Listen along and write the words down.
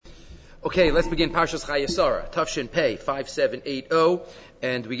Okay, let's begin Parshas Chayei Sarah, Tafshin Pei 5780,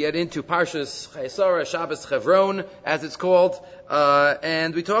 and we get into Parshas Chayei Sarah, Shabbos Chevron, as it's called,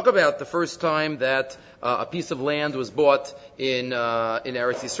 and we talk about the first time that a piece of land was bought in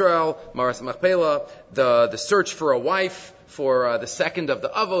Eretz Yisrael, Maras Machpelah, the search for a wife for the second of the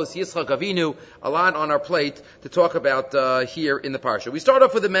Avos, Yitzchak Avinu, a lot on our plate to talk about here in the Parsha. We start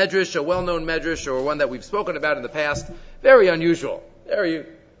off with a medrash, a well-known medrash, or one that we've spoken about in the past, very unusual, very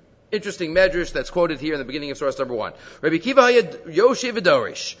interesting medrash that's quoted here in the beginning of source number 1. Rabbi Akiva had Yoshev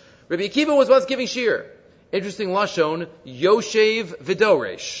V'dorish. Rabbi Akiva was once giving shir. Interesting lashon, Yoshev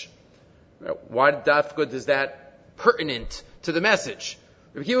V'dorish. Why dafka is that pertinent to the message?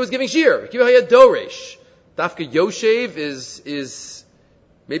 Rabbi Akiva was giving shir. Rabbi Akiva had Dorish. Dafka Yoshev is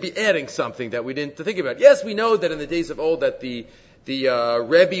maybe adding something that we didn't think about. Yes, we know that in the days of old that the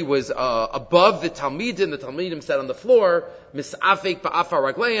Rebbe was above the Talmidim sat on the floor, misafek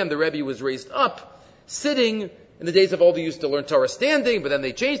ba'afar ragleim, the Rebbe was raised up, sitting. In the days of old, they used to learn Torah standing, but then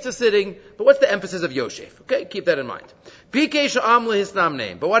they changed to sitting. But what's the emphasis of Yoshev? Okay, keep that in mind. Pikei sha'am lehisnam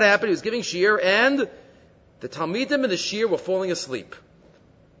name. But what happened? He was giving shir, and the Talmidim and the shir were falling asleep.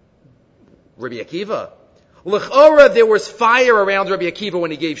 Rabbi Akiva. L'chora, there was fire around Rabbi Akiva when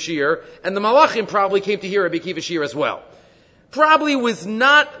he gave shir, and the Malachim probably came to hear Rabbi Akiva shir as well. Probably was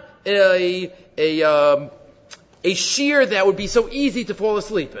not a shir that would be so easy to fall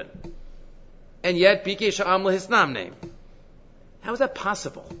asleep in. And yet, Pikei Sha'am Lehisnam name. How is that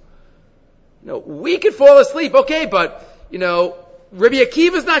possible? We could fall asleep, okay, but, Rabbi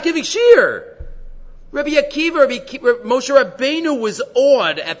Akiva's not giving shir. Rabbi Moshe Rabbeinu was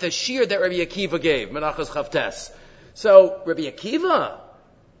awed at the shir that Rabbi Akiva gave, Menachos Chavtes. So, Rabbi Akiva,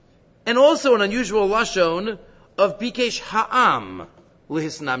 and also an unusual lashon of Bikesh Ha'am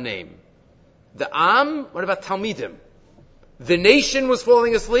Lehisnam name. The Am, what about Talmidim? The nation was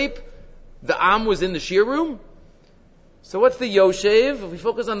falling asleep. The Am was in the shir room. So what's the Yoshev? We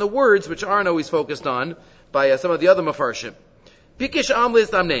focus on the words, which aren't always focused on by some of the other Mefarshim. Bikesh Ha'am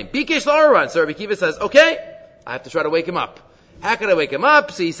Lehisnam name. Bikesh L'Aran. So Rabbi Akiva says, okay, I have to try to wake him up. How can I wake him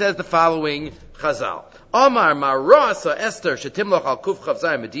up? So he says the following Chazal. Amar Marasa Esther Shetimloch al Kuf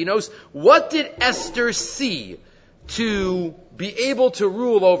Chavzai Medinos. What did Esther see to be able to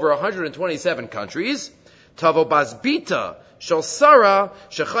rule over 127 countries? Tavo Basbita Shal Sarah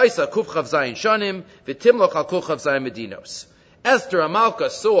Shechaisa Kuf Chavzai Shanim V'Timloch al Kuf Chavzai Medinos. Esther Amalka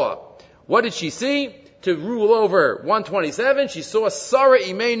saw, what did she see? To rule over 127, she saw Sarah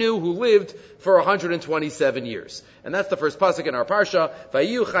Imenu, who lived for 127 years. And that's the first pasuk in our parsha.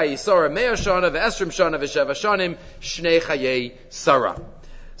 Vayu Chayei Sarah Mea Shana V'Esrim Shana V'Sheva Shanim Shnei Chayei Sarah.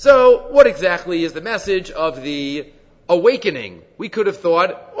 So, what exactly is the message of the awakening? We could have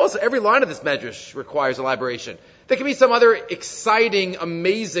thought, also every line of this medrash requires elaboration. There could be some other exciting,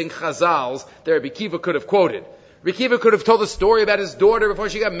 amazing chazals that Rabbi Akiva could have quoted. Rabbi Akiva could have told a story about his daughter before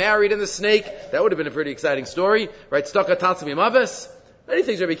she got married and the snake. That would have been a pretty exciting story. Right? Staka tatzmi maves. Many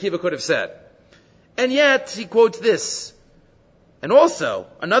things Rabbi Akiva could have said. And yet, he quotes this. And also,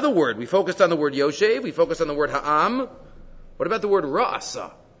 another word. We focused on the word Yoshev. We focused on the word Ha'am. What about the word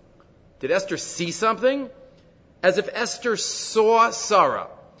Ra'asa? Did Esther see something? As if Esther saw Sarah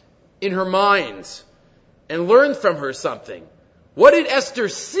in her mind and learned from her something. What did Esther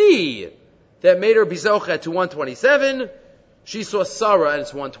see that made her bizochet to 127? She saw Sarah and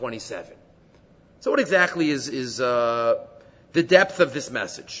it's 127. So what exactly is the depth of this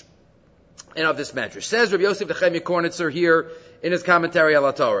message and of this medrash? Says Rabbi Yosef Nechemia Kornitzer here in his commentary on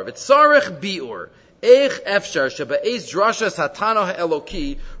the Torah. V'tzarech biur eich efshar sheba'ez drashas hatano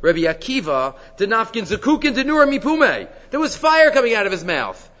ha'eloki Rabbi Akiva denafkin zakukin denura mipume. There was fire coming out of his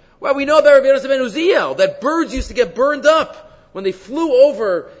mouth. Well, we know about Rabbi Yosef ben Uziel that birds used to get burned up when they flew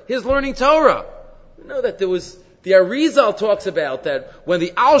over his learning Torah. We know that there was, the Arizal talks about that when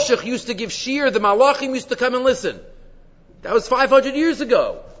the Alshich used to give shir, the Malachim used to come and listen. That was 500 years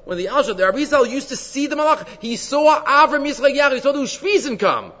ago. When the Alshich, the Arizal used to see the Malachim. He saw Avram Yitzchak Yaakov, he saw the Ushpizin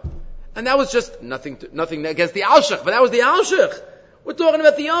come. And that was just nothing against the Alshich, but that was the Alshich. We're talking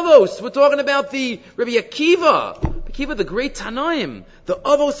about the Avos. We're talking about the Rabbi Akiva. Akiva, the great Tanaim, the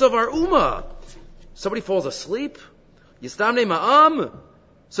Avos of our Ummah. Somebody falls asleep. Yistamne ma'am.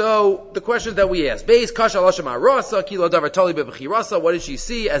 So the questions that we ask: Beis kasha lashem arasa kilo davar tali bebechirasa. What did she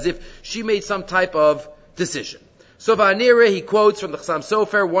see? As if she made some type of decision. So Vanire, he quotes from the Chassam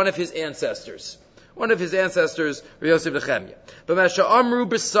Sofer, one of his ancestors, Rabbi Yosef Nechemia. B'masha amru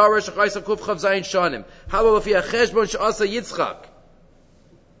b'sara shechaysa kuf chav zayin shanim halo lefi hacheshbon she'asa Yitzchak.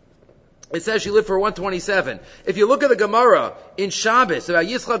 It says she lived for 127. If you look at the Gemara in Shabbos about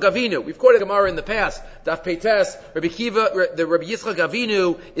Yitzchak Avinu, we've quoted Gemara in the past. Daf Peites, Rabbi Kiva, the Rabbi Yitzchak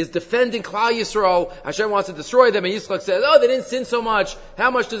Avinu is defending Klal Yisrael. Hashem wants to destroy them, and Yitzchak says, "Oh, they didn't sin so much.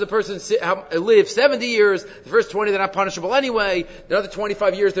 How much does a person live? 70 years. The first 20 they're not punishable anyway. The other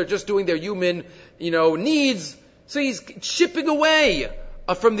 25 years they're just doing their human, needs." So he's chipping away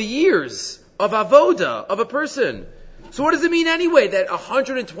from the years of avoda of a person. So what does it mean anyway that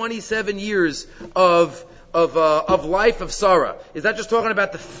 127 years of life of Sarah? Is that just talking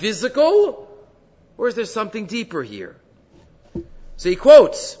about the physical? Or is there something deeper here? So he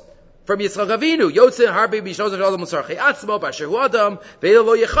quotes from Yitzchak Avinu, Yotze harbe b'shos adam u'sarchei atzmo b'asher hu adam ve'elo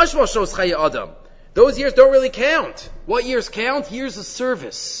lo yechashvo shos chaye adam. Those years don't really count. What years count? Years of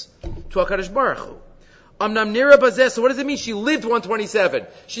service to HaKadosh Baruch Hu. Amnam nira bazeh. So what does it mean? She lived 127.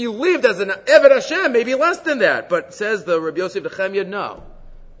 She lived as an Eved Hashem, maybe less than that. But says the Rabbi Yosef Nechemia, no.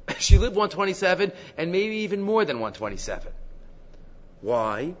 She lived 127 and maybe even more than 127.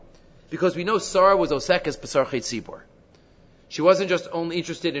 Why? Because we know Sarah was Osekes B'Sarchei Tzibor. She wasn't just only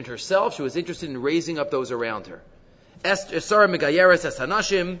interested in herself, she was interested in raising up those around her. Sarah Megayeres Es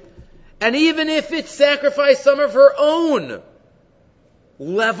Hanashim. And even if it sacrificed some of her own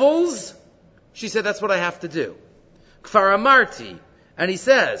levels, she said, that's what I have to do. Kfar Amarti. And he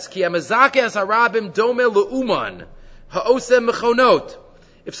says, Ki amazake as harabim dome le'uman ha'osem mechonot.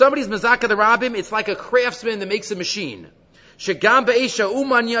 If somebody's mazaka the rabim, it's like a craftsman that makes a machine. Shegam be'esha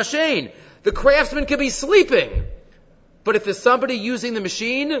uman yashen. The craftsman could be sleeping. But if there's somebody using the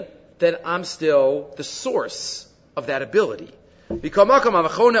machine, then I'm still the source of that ability. B'kamakam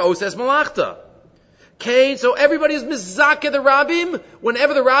ha'mechona oses malachta. Okay, so everybody is mizakeh the Rabbim.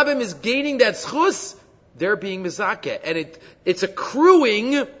 Whenever the Rabbim is gaining that schus, they're being mizakeh. And it's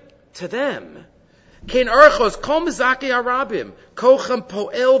accruing to them. Kein archos, kol mizakeh ha-Rabbim. Kochem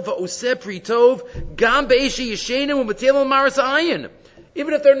po'el va'oseh pritov, gam be'eshi yishenim u'matel maras ayin.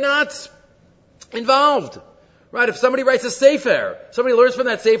 Even if they're not involved. Right, if somebody writes a sefer, somebody learns from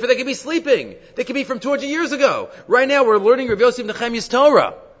that sefer, they could be sleeping. They could be from 200 years ago. Right now we're learning Rav Yosef Nechemia's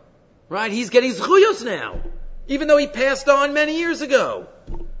Torah. Right? He's getting zchuyos now. Even though he passed on many years ago.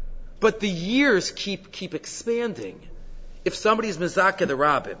 But the years keep expanding. If somebody's mezakeh the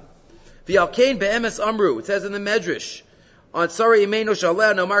rabbim. V'yalkein be'emes amru. It says in the Medrash. On Sarah Imeinu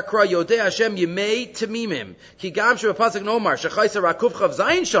Shaleh Nomar Kra Yodei Hashem Yemei Temimim. Ki gam shebapasuk Nomar Shechayei Sarah Kuf Chav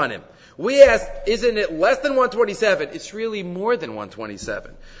Zayin Shanim. We ask, isn't it less than 127? It's really more than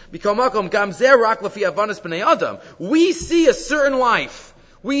 127. B'kol gam zeh rak lefi avanas b'nei adam. We see a certain life.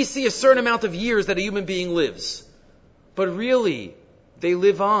 We see a certain amount of years that a human being lives. But really, they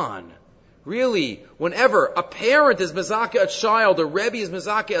live on. Really, whenever a parent is mezakeh a child, a rebbe is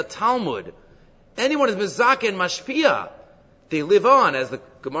mezakeh a Talmud, anyone is mezakeh in mashpia, they live on, as the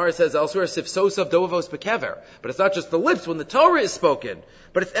Gemara says elsewhere, sifsosav dovavos bekever. But it's not just the lips when the Torah is spoken,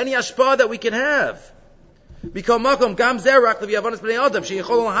 but it's any ashpah that we can have. Even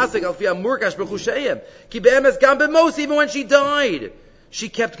when she died, she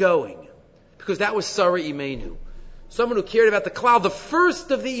kept going. Because that was Sarah Imeinu. Someone who cared about the cloud, the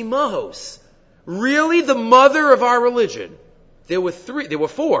first of the Imahos. Really the mother of our religion. There were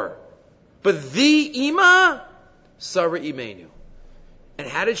four. But the Ima, Sarah Imeinu. And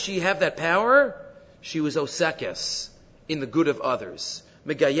how did she have that power? She was Osekes, in the good of others.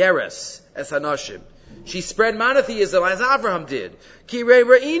 Megayeres, es hanashim. She spread monotheism as Avraham did. Kirei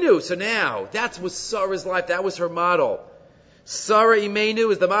Re'inu. So now, that was Sarah's life. That was her model. Sarah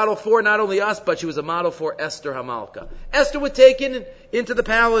Imeinu is the model for not only us, but she was a model for Esther Hamalka. Esther was taken into the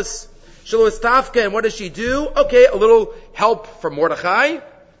palace. Shalosh Tafka, and what does she do? Okay, a little help from Mordechai.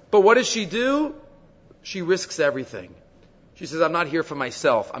 But what does she do? She risks everything. She says, I'm not here for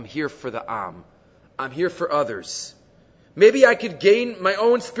myself. I'm here for the Am. I'm here for others. Maybe I could gain my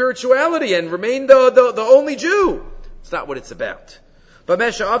own spirituality and remain the only Jew. It's not what it's about. But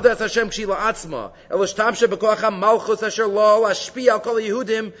Hashem kshila atzma, elishtamshe b'koacham malchus asher lo ashpi al kol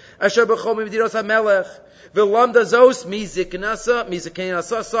Yehudim asher b'chol mimdinos hamelech v'lamda zos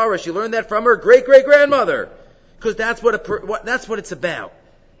miziknasa Sarah. She learned that from her great grandmother, because that's what it's about.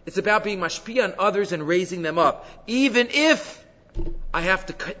 It's about being mashpi on others and raising them up, even if I have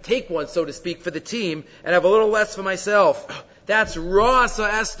to take one, so to speak, for the team and have a little less for myself. That's Rasa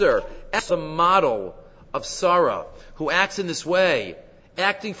Esther. That's a model of Sarah who acts in this way.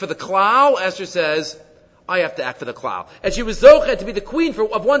 Acting for the klal, Esther says, I have to act for the klal. And she was zochet to be the queen of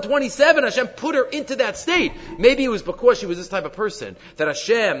 127. Hashem put her into that state. Maybe it was because she was this type of person that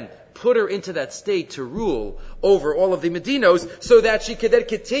Hashem put her into that state to rule over all of the Medinos, so that she could then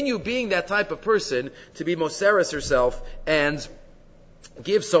continue being that type of person, to be Moseris herself and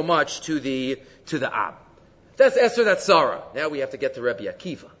give so much to the Am. That's Esther, that's Sarah. Now we have to get to Rabbi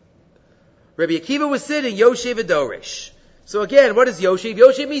Akiva. Rabbi Akiva was sitting, Yoshev Adoresh. So again, what is Yoshev?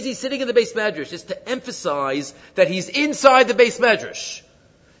 Yoshev means he's sitting in the base medrash, just to emphasize that he's inside the base medrash.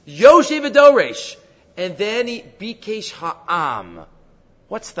 Yoshev Adoresh. And then he, Bikesh Ha'am.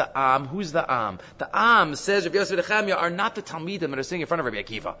 What's the Am? Who's the Am? The Am, says Rabbi Yosef Nechemia, are not the Talmidim that are sitting in front of Rabbi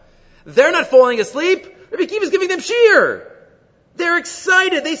Akiva. They're not falling asleep. Rabbi Akiva is giving them shir. They're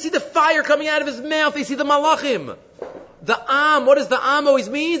excited. They see the fire coming out of his mouth. They see the malachim. The Am, what does the Am always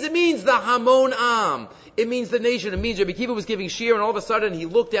mean? It means the Hamon Am. It means the nation. It means Rabbi Akiva was giving shir, and all of a sudden he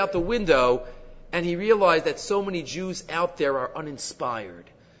looked out the window and he realized that so many Jews out there are uninspired.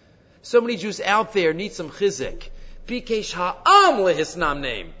 So many Jews out there need some chizik. Bikesh ha'am lehisnam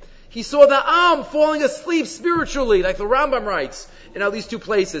name. He saw the Am falling asleep spiritually, like the Rambam writes in at least two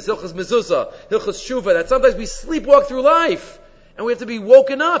places, Hilchas Mezuzah, Hilchas Shuva, that sometimes we sleepwalk through life, and we have to be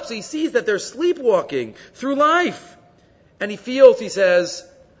woken up. So he sees that they're sleepwalking through life. And he feels, he says,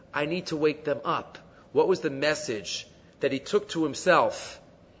 I need to wake them up. What was the message that he took to himself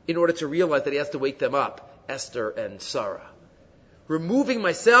in order to realize that he has to wake them up? Esther and Sarah. Removing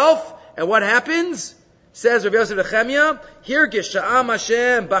myself, and what happens? Says Rabbi Yosef Nechemia, here Gesha'am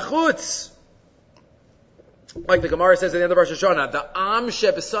Hashem Bachutz. Like the Gemara says at the end of Rosh Hashanah, the Am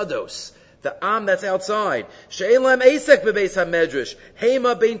Shebesados, the Am that's outside. She'en lem Esek bebeis hamedrash,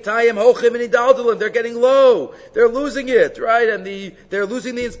 Hema beintayim hochim and idaldalim. They're getting low. They're losing it, right? And they're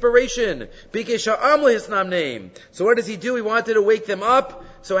losing the inspiration. Bikesha'am lehisnam name. So what does he do? He wanted to wake them up.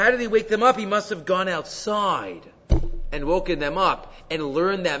 So how did he wake them up? He must have gone outside and woken them up and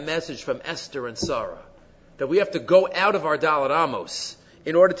learned that message from Esther and Sarah. That we have to go out of our Dalet Amos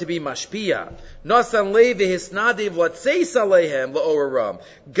in order to be mashpia. Nasan levi hisnadiv latzeis alehem laoraram.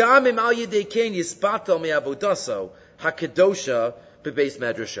 Gam im al yedei ken yispatel me'avodaso hakedosha bebeis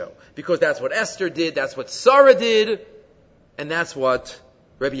medrasho. Because that's what Esther did, that's what Sarah did, and that's what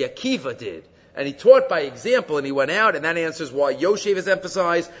Rabbi Akiva did. And he taught by example, and he went out, and that answers why Yoshev is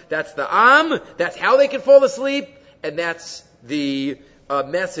emphasized. That's the Am, that's how they can fall asleep, and that's the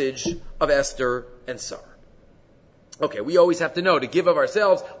message of Esther and Sarah. Okay, we always have to know to give of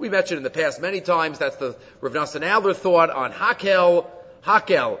ourselves. We mentioned in the past many times, that's the Rav Nassan Adler thought on Hakel,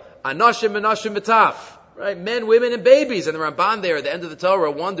 Anashim, Menashim, Betaf, right? Men, women, and babies. And the Ramban there at the end of the Torah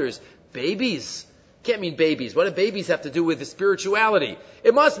wonders, babies? Can't mean babies. What do babies have to do with the spirituality?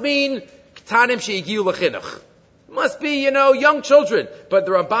 It must mean Ktanim she'igiu l'chinuch. It must be, young children. But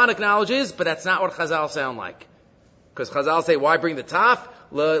the Ramban acknowledges, but that's not what Chazal sound like. Because Chazal say, why bring the taf?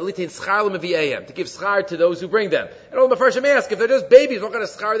 To give schar to those who bring them. And all the Mefarshim ask, if they're just babies, what kind of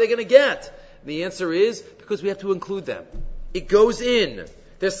schar are they going to get? The answer is, because we have to include them. It goes in.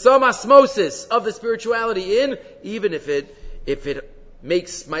 There's some osmosis of the spirituality in, even if it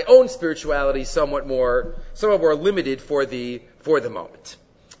makes my own spirituality somewhat more limited for the moment.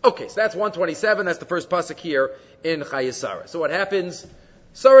 Okay, so that's 127, that's the first pasuk here in Chayei Sarah. So what happens?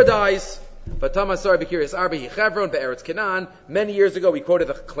 Sarah dies. Vatama Sarah Bekiris Arbahi Chevron Be'eretz Canaan. Many years ago, we quoted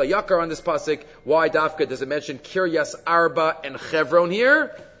the Klayakar on this pasuk. Why Dafka does it mention Kiryas Arba and Chevron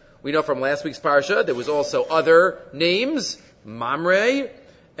here? We know from last week's parsha there was also other names, Mamre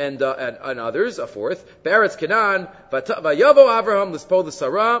and others. A fourth Be'eretz Canaan. Vayavo Avraham Lispo the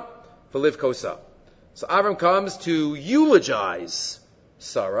Sarah V'liv Kosa. So Avram comes to eulogize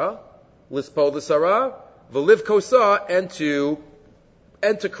Sarah, Lispo the Sarah V'liv Kosa,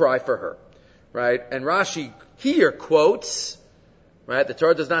 and to cry for her. Right? And Rashi here quotes, right? The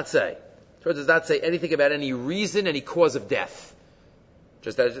Torah does not say. The Torah does not say anything about any reason, any cause of death.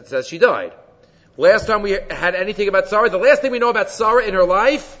 Just as it says she died. Last time we had anything about Sarah, the last thing we know about Sarah in her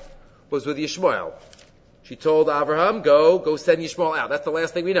life was with Yishmael. She told Abraham, go send Yishmael out. That's the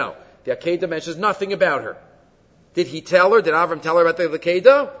last thing we know. The Akedah mentions nothing about her. Did he tell her? Did Abraham tell her about the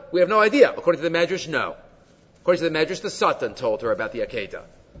Akedah? We have no idea. According to the Medrash, no. According to the Medrash, the Satan told her about the Akedah.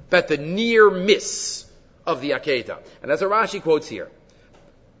 About the near miss of the Akedah. And that's what Rashi quotes here.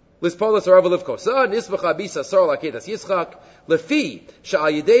 Lispola Sarah v'liv kosa, nisbacha bisa Sarah l'Akedas Yitzchak, lefi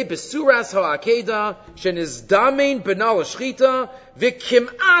sha'al yedei besuras ha'Akedah, shenizdamein b'na l'shchita,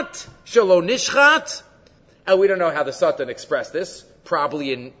 v'kim'at shelo nishchat. And we don't know how the Satan expressed this,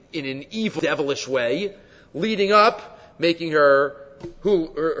 probably in an evil, devilish way, leading up, making her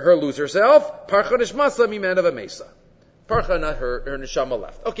lose herself. Parcha nishmasa miman of a mesa. Parcha, not her neshama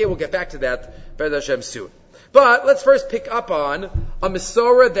left. Okay, we'll get back to that, Be'ez Hashem, soon. But let's first pick up on a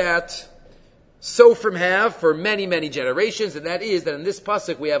Mesorah that Sofrim have for many, many generations, and that is that in this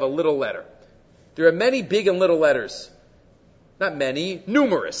pasuk we have a little letter. There are many big and little letters. Not many,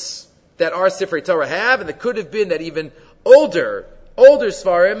 numerous, that our Sifrei Torah have, and it could have been that even older Older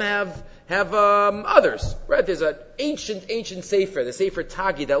Svarim have others, right? There's an ancient Sefer, the Sefer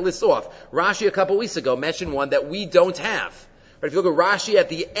Tagi, that lists off. Rashi a couple weeks ago mentioned one that we don't have. But if you look at Rashi at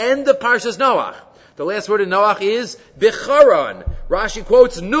the end of Parshas Noach, the last word in Noach is Bicharon. Rashi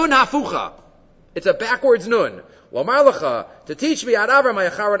quotes Nun Hafucha. It's a backwards Nun. Lomar lecha, to teach me ad Avram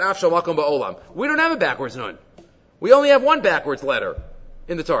hayacharon af shel makom ba'olam. We don't have a backwards Nun. We only have one backwards letter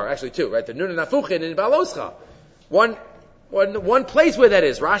in the Torah. Actually two, right? The Nun and Hafuchin in Baloscha. One place where that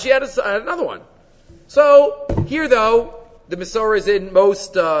is. Rashi had another one. So, here though, the Masorah is in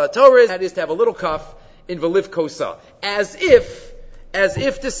most Torahs, that is to have a little kaf in Veliv Kosa. As if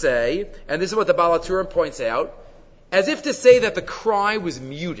to say, and this is what the Baal HaTurim points out, as if to say that the cry was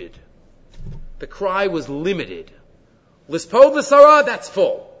muted. The cry was limited. Lispod l'Sarah, that's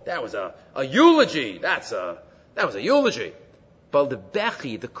full. That was a eulogy. That was a eulogy. But the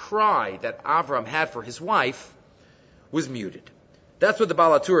bechi, the cry that Avram had for his wife, was muted. That's what the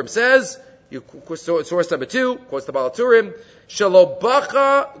Baal HaTurim says. Source number 2, quotes the Baal HaTurim, Shelo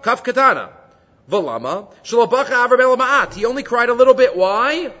bacha kaf katana. V'lama, Shelo bacha Avram el ma'at. He only cried a little bit.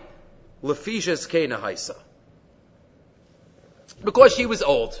 Why? Lefishes keina haisa. Because she was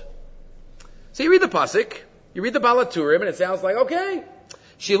old. So you read the pasuk, you read the Baal HaTurim, and it sounds like, okay,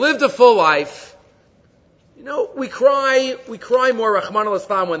 she lived a full life. You know, we cry more, Rahman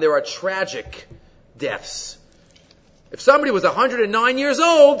al-Islam, when there are tragic deaths. If somebody was 109 years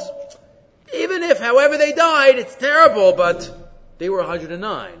old, even if, however they died, it's terrible, but they were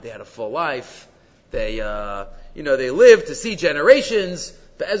 109. They had a full life. They lived to see generations.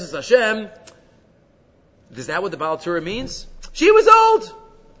 Be'ezus Hashem. Is that what the Baal HaTurim means? She was old.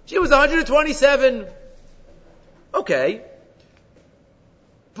 She was 127. Okay.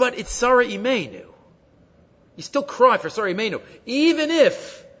 But it's Sarah Imenu. You still cry for Sarah Imenu. Even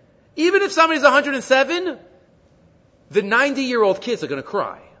if somebody's 107, the 90-year-old kids are going to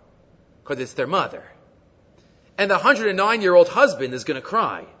cry. Because it's their mother. And the 109-year-old husband is going to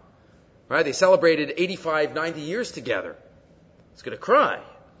cry. Right? They celebrated 85, 90 years together. He's going to cry.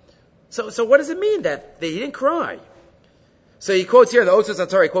 So what does it mean that he didn't cry? So he quotes here, the Otzos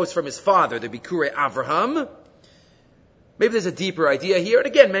HaTorah quotes from his father, the Bikurei Avraham. Maybe there's a deeper idea here. And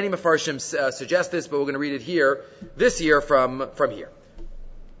again, many Mefarshim suggest this, but we're going to read it here, this year from here.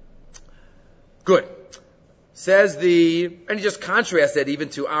 Good. And he just contrasts that even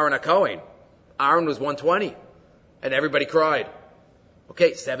to Aaron HaKohen. Aaron was 120, and everybody cried.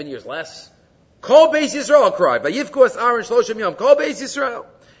 Okay, 7 years less. Kol Beis Yisrael cried. Vayivkos Aaron Shloshim Yom. Kol Beis Yisrael.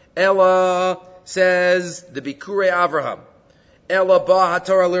 Ella says the Bikurei Avraham. Ella ba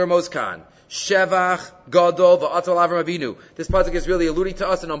haTorah lirmos kan. Shevach gadol va'atal Avram Avinu. This pasuk is really alluding to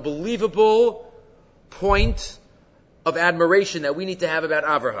us an unbelievable point of admiration that we need to have about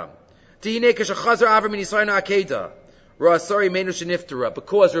Avraham. Because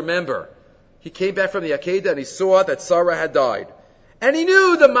remember, he came back from the Akedah and he saw that Sarah had died. And he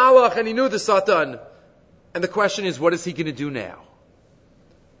knew the Malach and he knew the Satan. And the question is, what is he going to do now?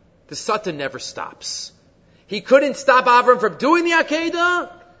 The Satan never stops. He couldn't stop Avram from doing the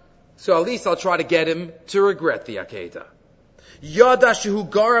Akedah, so at least I'll try to get him to regret the Akedah.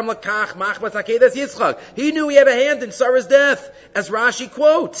 He knew he had a hand in Sarah's death, as Rashi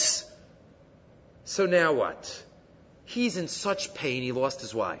quotes. So now what? He's in such pain, he lost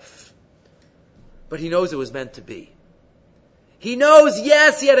his wife. But he knows it was meant to be. He knows,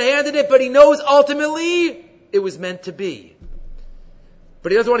 yes, he had a hand in it, but he knows ultimately it was meant to be.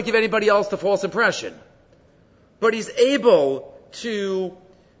 But he doesn't want to give anybody else the false impression. But he's able to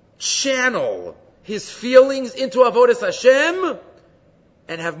channel his feelings into Avodas Hashem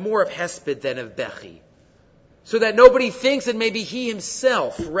and have more of Hesped than of Bechi. So that nobody thinks, and maybe he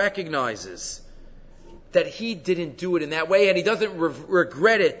himself recognizes that he didn't do it in that way and he doesn't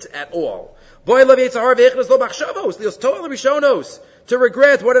regret it at all. To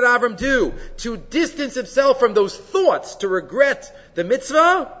regret, what did Avram do? To distance himself from those thoughts, to regret the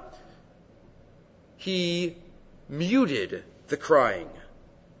mitzvah, he muted the crying.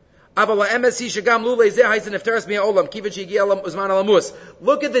 Look at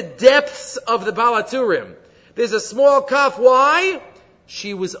the depths of the Baal HaTurim. There's a small kaf. Why?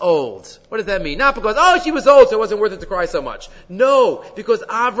 She was old. What does that mean? Not because, she was old, so it wasn't worth it to cry so much. No, because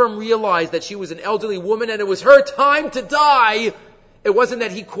Avram realized that she was an elderly woman and it was her time to die. It wasn't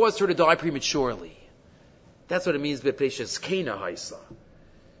that he caused her to die prematurely. That's what it means, Skena Haisa.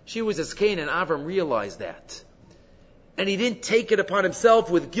 She was a Skena, and Avram realized that. And he didn't take it upon himself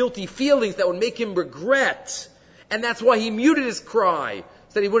with guilty feelings that would make him regret. And that's why he muted his cry,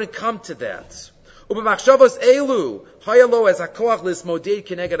 so that he wouldn't come to that.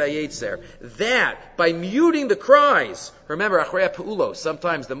 That, by muting the cries, remember,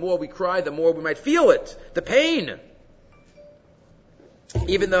 sometimes the more we cry, the more we might feel it, the pain.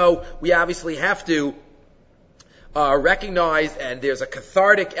 Even though we obviously have to recognize, and there's a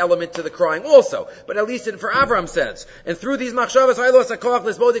cathartic element to the crying also, but at least for Avram's sense. And through these machshavas,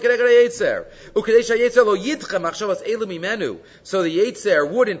 so the Yetzer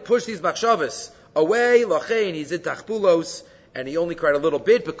wouldn't push these machshavas away, and he only cried a little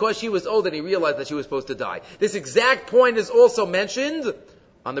bit because she was old and he realized that she was supposed to die. This exact point is also mentioned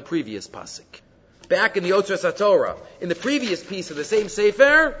on the previous pasuk. Back in the Otzras HaTorah, in the previous piece of the same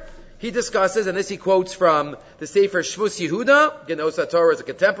Sefer, he discusses, and this he quotes from the Sefer Shvus Yehuda. Again, the Otzras HaTorah is a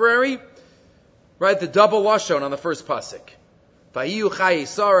contemporary, right? The double lashon on the first pasuk. Vahiyu Chayei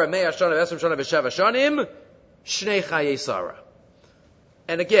Sarah me'ah shana v'esrim shana v'sheva shanim shnei Chayei Sarah.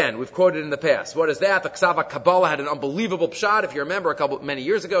 And again, we've quoted in the past. What is that? The Ksava Kabbalah had an unbelievable pshat. If you remember, many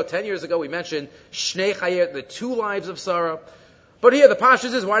years ago, 10 years ago, we mentioned Shnei Chayei, the 2 lives of Sarah. But here, the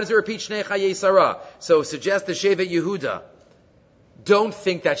Pashas is, why does it repeat Shnei Chayei Sarah? So suggest the Shevet Yehuda. Don't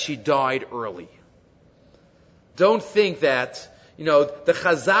think that she died early. Don't think that, the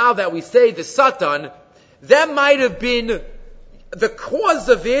Chazal that we say, the Satan, that might have been the cause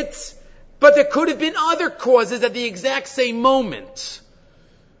of it, but there could have been other causes at the exact same moment.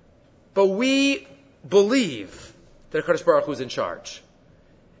 But we believe that HaKadosh Baruch Hu is in charge.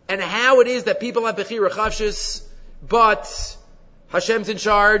 And how it is that people have Bechira Chavshis, but Hashem's in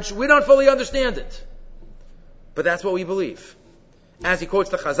charge, we don't fully understand it. But that's what we believe. As he quotes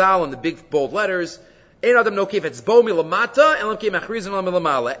the Chazal in the big bold letters, Ein Adam no kif etzbo milamata, elam ki machrizin la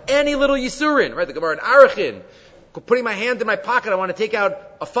milamala. Any little Yisurin, right? The Gemara in Arachin, putting my hand in my pocket, I want to take out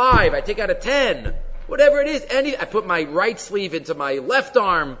a 5, I take out a 10, whatever it is. I put my right sleeve into my left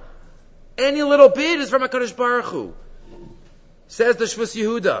arm. Any little bit is from HaKadosh Baruch Hu. Says the Shvus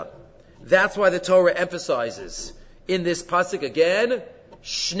Yehuda. That's why the Torah emphasizes in this pasuk again,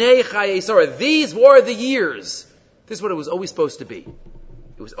 Shnei Chayei Sarah. These were the years. This is what it was always supposed to be.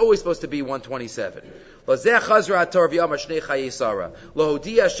 It was always supposed to be 127. Lazeh Chazra HaTorah v'yamar Shnei Chayei Sarah.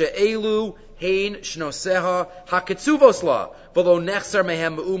 Lohodia she'elu hein shnoseha haketzuvos la. V'lo nechsar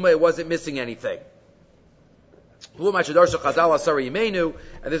mehem me'uma. It wasn't missing anything. And this is what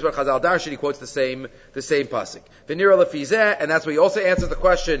Chazal Darshan, he quotes the same pasuk. And that's where he also answers the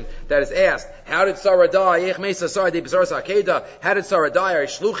question that is asked. How did Sarah die? How did Sarah die?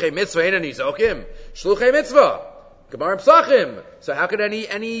 Shluchei mitzvah ein nizokim. Shluchei mitzvah. Gemara Psachim. So how could any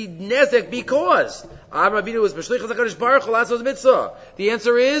nezek be caused? Avram Avinu was b'shlichus HaKadosh Baruch Hu l'asot mitzvah. The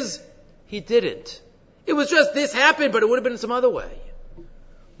answer is, he didn't. It was just this happened, but it would have been in some other way.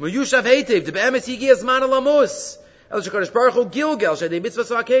 Muyushav heitev, de be'emes higi azman alamus. El shekadosh baruch hu gilgal, shadei mitzvah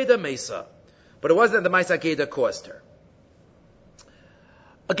sakeda mesa. But it wasn't that the Maisa Akeda caused her.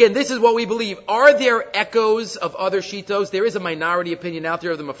 Again, this is what we believe. Are there echoes of other shitos? There is a minority opinion out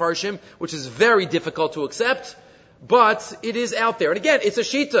there of the Mefarshim, which is very difficult to accept, but it is out there. And again, it's a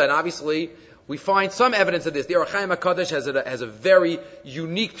shita, and obviously we find some evidence of this. The Or HaChaim HaKadosh has a very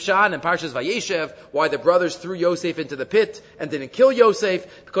unique pshat in Parshas Vayeshev, why the brothers threw Yosef into the pit and didn't kill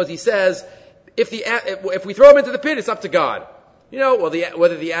Yosef, because he says, if we throw him into the pit, it's up to God.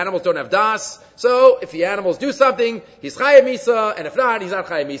 Whether the animals don't have das, so if the animals do something, he's Chayei Misa, and if not, he's not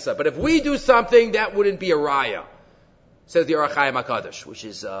Chayei Misa. But if we do something, that wouldn't be a raya, says the Or HaChaim HaKadosh, which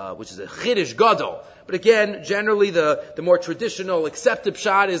is a Chiddush Gadol. But again, generally the more traditional accepted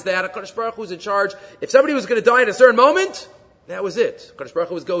pshat is that HaKadosh Baruch Hu is in charge. If somebody was going to die at a certain moment, that was it. HaKadosh Baruch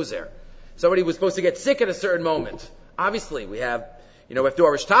Hu goes there. Somebody was supposed to get sick at a certain moment. Obviously, we have to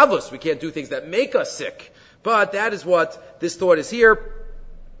Arish Tavus, we can't do things that make us sick. But that is what this thought is here.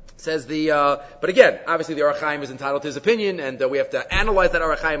 Says but again, obviously the Or HaChaim is entitled to his opinion, and we have to analyze that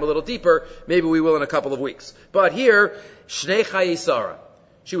Or HaChaim a little deeper. Maybe we will in a couple of weeks. But here, Shnei Chayei Sarah.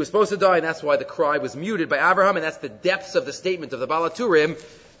 She was supposed to die, and that's why the cry was muted by Abraham, and that's the depths of the statement of the Balaturim.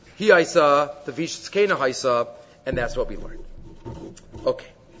 Hi Haisa, the Vishtzkena Haisa, and that's what we learned. Okay.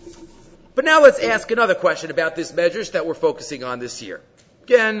 But now let's ask another question about this medrash that we're focusing on this year.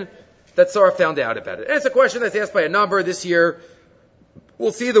 Again, that Sarah found out about it. And it's a question that's asked by a number this year.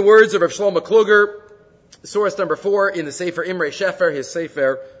 We'll see the words of Rav Shlomo Kluger, source number 4 in the Sefer Imrei Shefer, his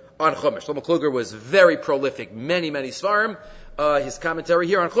Sefer on Chumash. Shlomo Kluger was very prolific, many Svarim. His commentary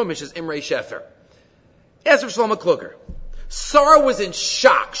here on Chumash is Imrei Shefer. As Rav Shlomo Kluger, Sarah was in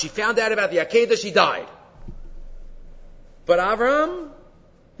shock. She found out about the Akedah, she died. But Avram,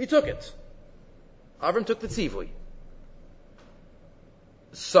 he took it. Avram took the tzivui.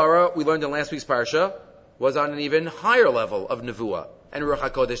 Sarah, we learned in last week's parsha, was on an even higher level of nevuah and Ruach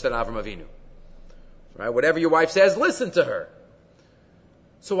HaKodesh than Avram Avinu. Right? Whatever your wife says, listen to her.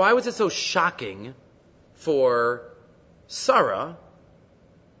 So why was it so shocking for Sarah,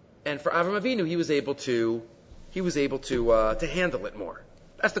 and for Avram Avinu, he was able to handle it more?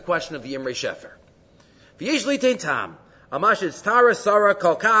 That's the question of the Imrei Shefer. V'yesh litein tam. Amashid Tara Sarah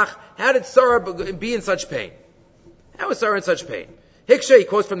Kalkach. How did Sarah be in such pain? How was Sarah in such pain? Hiksha, he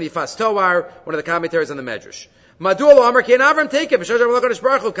quotes from the Yifas Toar, one of the commentaries on the Medrash. Madua lo amar kein Avram take it.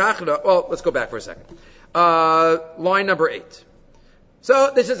 Well, let's go back for a second. Line number 8.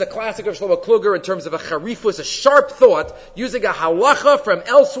 So this is a classic of Shlomo Kluger in terms of a charifus, a sharp thought, using a halacha from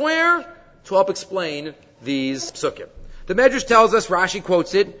elsewhere to help explain these psukim. The Medrash tells us, Rashi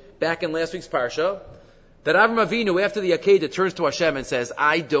quotes it back in last week's parsha, that Avram Avinu, after the Akedah, turns to Hashem and says,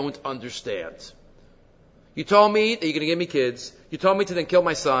 I don't understand. You told me that you're going to give me kids. You told me to then kill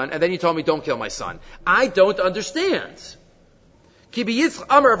my son, and then you told me don't kill my son. I don't understand. Ki b'yitzch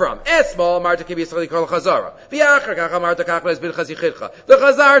amar Avram, esmal amarta ki b'yitzch likol chazara, v'yachar kach amarta kach le'ezbil chazichidcha,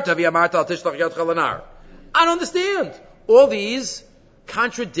 v'chazarta v'yamarta al tishlach yadcha lanar. I don't understand all these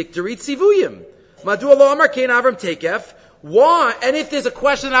contradictory tzivuyim. Madua lo amar kein Avram tekef. Why? And if there's a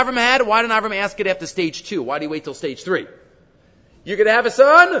question that Avram had, why didn't Avram ask it after stage 2? Why do you wait till stage 3? You're going to have a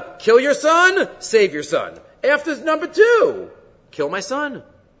son? Kill your son? Save your son. After number 2, kill my son.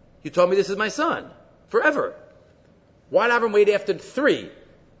 You told me this is my son. Forever. Why did Avram wait after 3?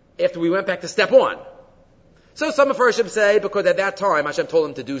 After we went back to step 1? So some of Mepharshim say, because at that time Hashem told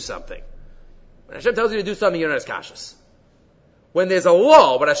him to do something. When Hashem tells you to do something, you're not as cautious. When there's a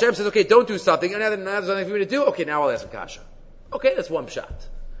law, but Hashem says, okay, don't do something, and now there's nothing for me to do, okay, now I'll ask him kasha. Okay, that's one shot.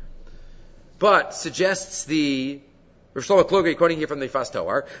 But, suggests the Rav Shlomo Kluger, quoting here from the Yifas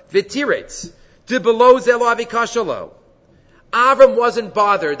Toar, v'tirates, de below zelo avikashalo. Avram wasn't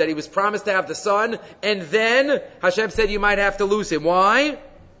bothered that he was promised to have the son, and then Hashem said you might have to lose him. Why?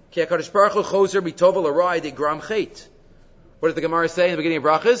 Ki HaKadosh Baruch Hu choser mitovel arai de gram chet. What did the Gemara say in the beginning of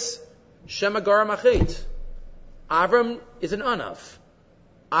Brachas? Shema garam achet. Avram is an anav.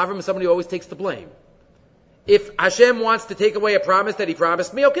 Avram is somebody who always takes the blame. If Hashem wants to take away a promise that he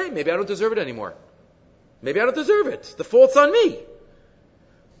promised me, okay, maybe I don't deserve it anymore. Maybe I don't deserve it. The fault's on me.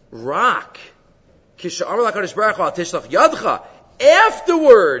 Rak.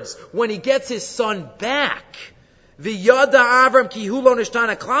 Afterwards, when he gets his son back, and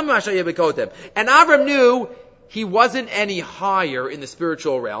Avram knew he wasn't any higher in the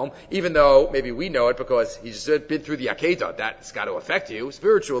spiritual realm, even though maybe we know it because he's been through the Akedah. That's got to affect you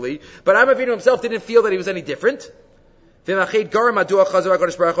spiritually. But Avram Avinu himself didn't feel that he was any different. And if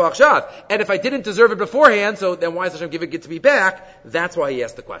I didn't deserve it beforehand, so then why is Hashem giving it to me back? That's why he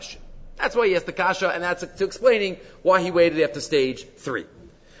asked the question. That's why he asked the kasha, and that's to explaining why he waited after stage 3.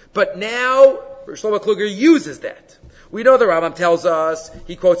 But now, Shlomo Kluger uses that. We know the Rambam tells us,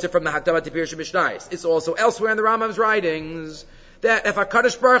 he quotes it from the Hakdamat Pirush Mishnayos. It's also elsewhere in the Rambam's writings, that if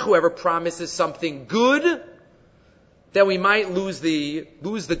HaKadosh Baruch Hu ever promises something good, then we might lose the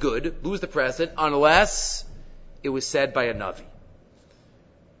present, unless it was said by a Navi.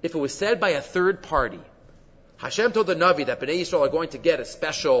 If it was said by a third party, Hashem told the Navi that Bnei Yisrael are going to get a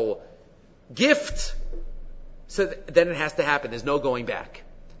special gift, so then it has to happen. There's no going back.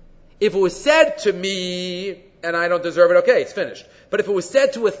 If it was said to me, and I don't deserve it, okay, it's finished. But if it was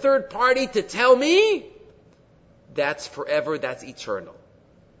said to a third party to tell me, that's forever, that's eternal.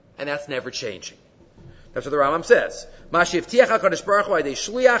 And that's never changing. That's what the Rambam says. Ma shivtiach HaKadosh Baruch Hu ayidei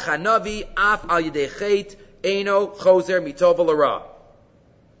shliach hanavi af al yidei chet eino chozer mitov l'ra.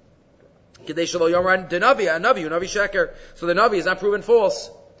 Kedei shelo yomran denavi hanavi unavi sheker. So the Navi is not proven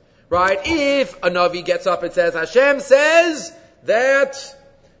false. Right? If a Navi gets up and says, Hashem says that,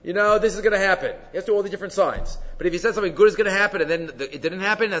 this is going to happen. He has to do all the different signs. But if he says something good is going to happen and then it didn't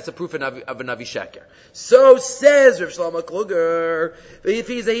happen, that's a proof of a Navi Sheker. So says Rav Shlomo Kluger,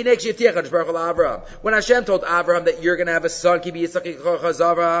 when Hashem told Avraham that you're going to have a son, you're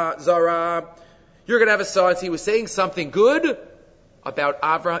going to have a son, so he was saying something good about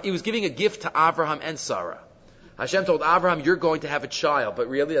Avraham. He was giving a gift to Avraham and Sarah. Hashem told Avraham, you're going to have a child, but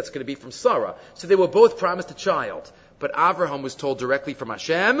really that's going to be from Sarah. So they were both promised a child. But Avraham was told directly from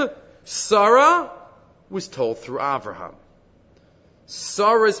Hashem. Sarah was told through Avraham.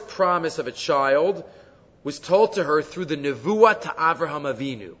 Sarah's promise of a child was told to her through the nevuah to Avraham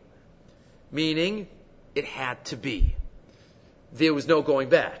Avinu. Meaning, it had to be. There was no going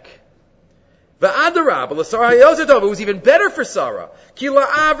back. V'adarab, it was even better for Sarah. Kila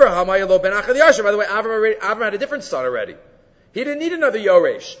Avraham ayalo ben achad yasher. By the way, Avraham had a different son already. He didn't need another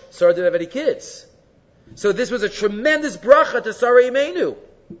Yoresh. Sarah didn't have any kids. So this was a tremendous bracha to Sarah Imenu.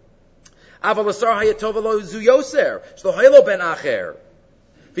 Aval Sarah hayatov lo zu yoser. Shlo haylo ben acher.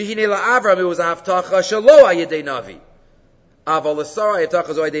 V'hinei la'Avram, it was a haftacha shelo ayedei navi. Aval l'Sarah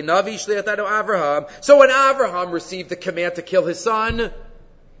haftacha zo ayedei navi shliatanu Avraham. So when Avraham received the command to kill his son,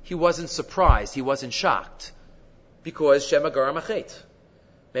 he wasn't surprised, he wasn't shocked. Because Shema Garam Achet.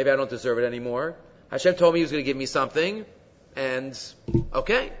 Maybe I don't deserve it anymore. Hashem told me he was going to give me something, and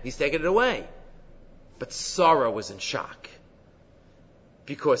okay, he's taking it away. But Sarah was in shock.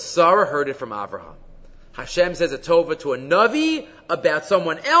 Because Sarah heard it from Avraham. Hashem says a tova to a navi about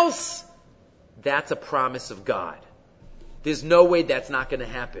someone else. That's a promise of God. There's no way that's not going to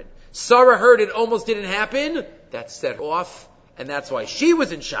happen. Sarah heard it almost didn't happen. That set her off, and that's why she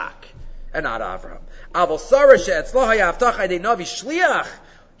was in shock, and not Avraham. Aval Sarah she'etzlo hayavtach adei navi shliach.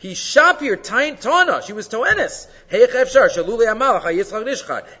 He shapir tana. She was toenis.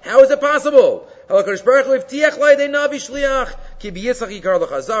 How is it possible? That's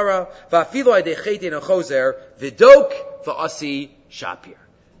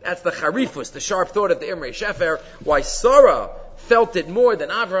the charifus, the sharp thought of the Imrei Shefer. Why Sarah felt it more than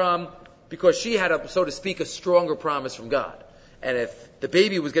Avraham, because she had, so to speak, a stronger promise from God. And if the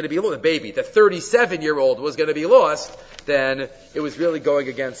baby was going to be lost, the 37-year-old was going to be lost, then it was really going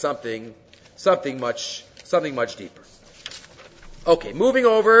against something much deeper. Okay, moving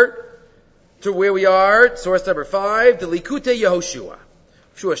over to where we are, source number 5, the Likutei Yehoshua.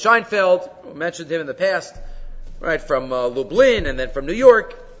 Shua Scheinfeld, we mentioned him in the past, right, from Lublin and then from New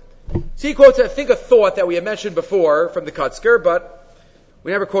York. So he quotes, I think, a thought that we had mentioned before from the Kutzker, but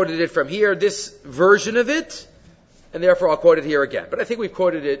we never quoted it from here, this version of it, and therefore I'll quote it here again. But I think we've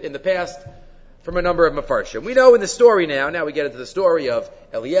quoted it in the past from a number of Mefarshim. We know in the story now we get into the story of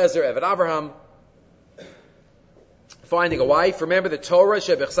Eliezer, Eved Avraham, finding a wife. Remember, the Torah,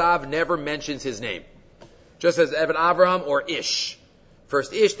 Shebechsav, never mentions his name. Just as Eved Avraham or Ish.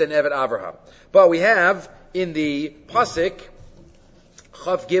 First Ish, then Eved Avraham. But we have in the Pasuk,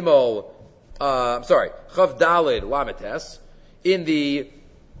 Chav Dalid Lametes, in the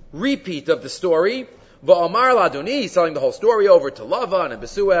repeat of the story, Va'amar Ladoni, he's telling the whole story over to Lavan and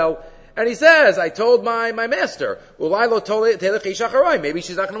Besuel, and he says, I told my master, maybe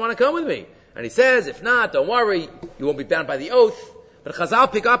she's not going to want to come with me. And he says, if not, don't worry, you won't be bound by the oath. But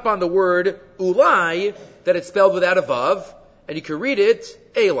Chazal pick up on the word ulai, that it's spelled without a vav, and you can read it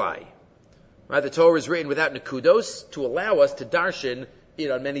Eli. Right? The Torah is written without nekudos to allow us to darshan it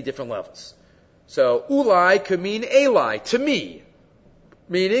on many different levels. So ulai could mean Eli, to me.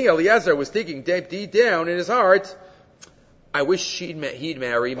 Meaning Eliezer was thinking deep down in his heart, I wish he'd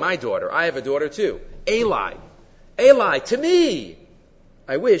marry my daughter. I have a daughter too. Eli, to me.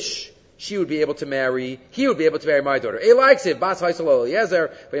 I wish he would be able to marry my daughter.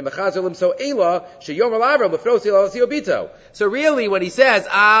 So really when he says,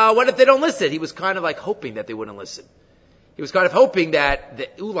 what if they don't listen? He was kind of like hoping that they wouldn't listen. He was kind of hoping that the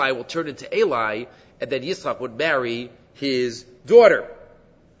Ulai will turn into Eli, and then Yitzchak would marry his daughter.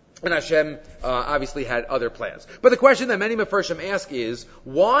 And Hashem obviously had other plans. But the question that many Mefarshim ask is,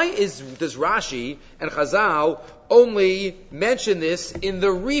 why does Rashi and Chazal only mention this in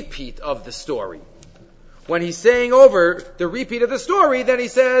the repeat of the story? When he's saying over the repeat of the story, then he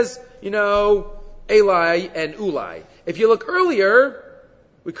says, Eli and Ulai. If you look earlier,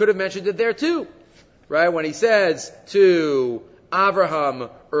 we could have mentioned it there too. Right? When he says to Avraham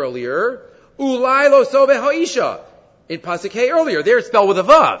earlier, Ulai lo sobe ha'isha. In Pasuk Hey earlier, there it's spelled with a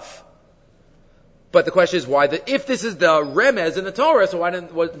Vav. But the question is if this is the Remez in the Torah, so why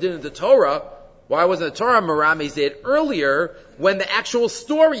wasn't the Torah Merames it earlier when the actual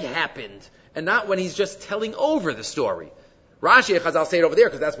story happened, and not when he's just telling over the story? Rashi and Chazal say it over there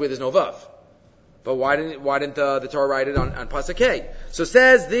because that's where there's no Vav. But why didn't the Torah write it on Pasuk Hey? So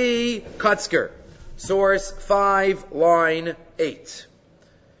says the Kutzker, source 5, line 8.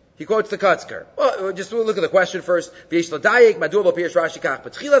 He quotes the Kutzker. Well, just look at the question first. Right? The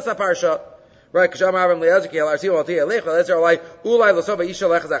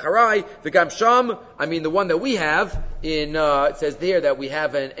one that we have in, it says there that we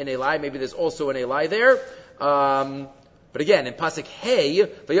have an Eli. Maybe there's also an Eli there. But again, in Pasuk Hey,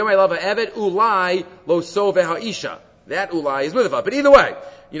 Ulai lo so ha'isha. That Ulai is with a Vav. But either way,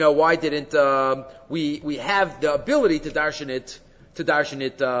 why didn't, we have the ability to darshan it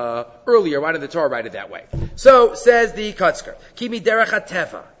earlier. Why did the Torah write it that way? So, says the Kutzker, Kimi derech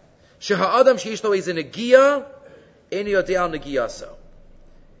hateva, sheha'adam sheishlo is a negia, ein yodeh al negiyaso.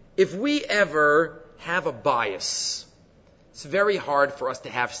 If we ever have a bias, it's very hard for us to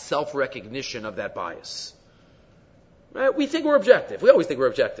have self-recognition of that bias. Right? We think we're objective. We always think we're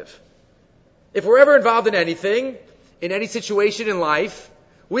objective. If we're ever involved in anything, in any situation in life,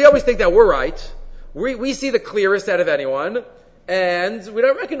 we always think that we're right. We see the clearest out of anyone. and we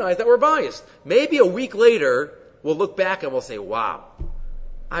don't recognize that we're biased. Maybe a week later, we'll look back and we'll say, wow,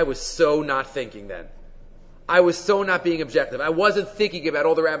 I was so not thinking then. I was so not being objective. I wasn't thinking about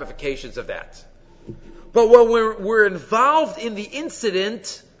all the ramifications of that. But when we're involved in the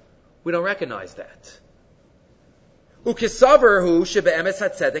incident, we don't recognize that. We think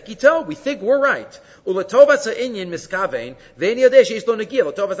we're right. We don't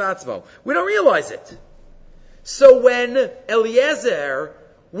realize it. So when Eliezer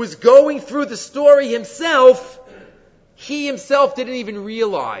was going through the story himself, he himself didn't even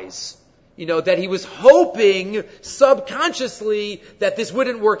realize, that he was hoping subconsciously that this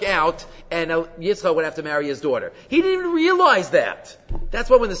wouldn't work out and Yitzchak would have to marry his daughter. He didn't even realize that. That's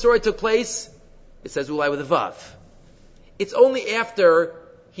why when the story took place, it says Ulai with a Vav. It's only after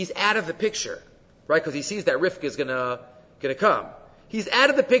he's out of the picture, right? Because he sees that Rivka is gonna come. He's out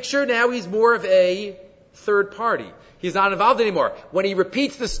of the picture, now he's more of a third party. He's not involved anymore. When he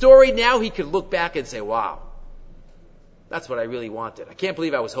repeats the story, now he can look back and say, wow, that's what I really wanted. I can't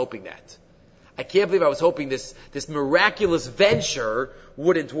believe I was hoping that. I can't believe I was hoping this miraculous venture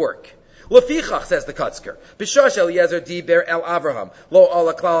wouldn't work. Lefichach, says the Kutzker, Bishash Eliezer diber el Avraham, lo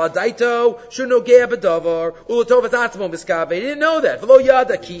ala klal adaito, shu nogea bedavar, ulatovat atzmo miskabe. He didn't know that. V'lo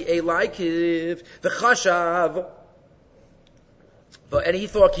yada ki elai kiv, v'chashav. And he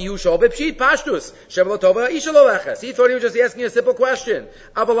thought ki yushol b'pshit pashtus, shebelatova isha lo leches. He thought he was just asking a simple question.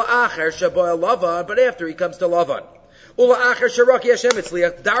 Avala acher sheboel Lavan, but after he comes to Lavan. Once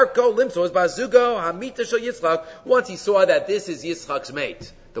he saw that this is Yitzchak's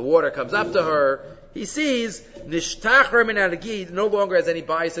mate, the water comes up to her, he sees no longer has any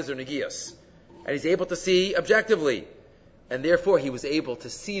biases or negias. And he's able to see objectively. And therefore he was able to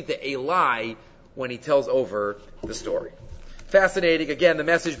see the Elai when he tells over the story. Fascinating. Again, the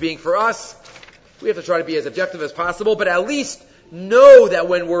message being for us, we have to try to be as objective as possible, but at least know that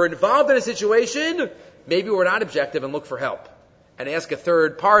when we're involved in a situation, maybe we're not objective and look for help. And ask a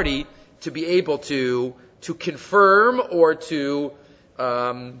third party to be able to confirm or to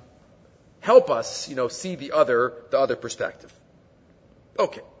help us, see the other perspective.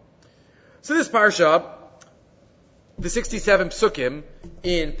 Okay. So this parsha, the 67 psukim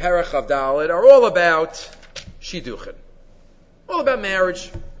in Perach Avdalid are all about shidduchin. All about marriage.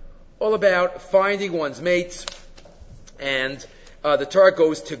 All about finding one's mate. And the Torah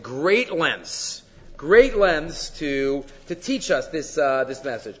goes to great lengths to teach us this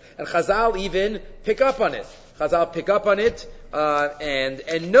message. And Chazal even pick up on it.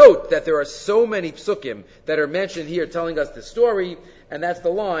 And note that there are so many psukim that are mentioned here telling us the story, and that's the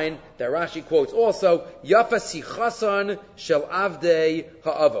line that Rashi quotes also, Yafa sichasan shel avdei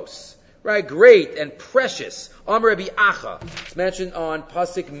ha'avos. Right, great and precious. Amar Rabbi Acha. It's mentioned on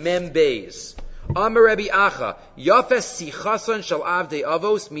Pasuk Mem Beis. Amar Rabbi Acha. Yafa sichasan shel avdei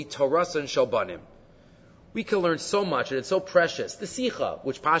avos mitorasan shel banim. We can learn so much, and it's so precious. The sicha,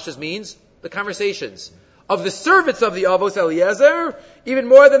 which Pashas means the conversations of the servants of the Avos Eliezer, even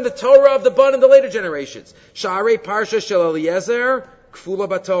more than the Torah of the Ban in the later generations. Sha'arei Parsha Shel Eliezer, Kfula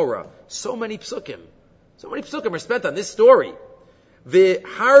Batorah. So many psukim are spent on this story.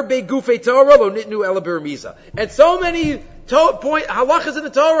 V'harbe gufei Torah lo nitnu ela b'remiza. And so many halachas in the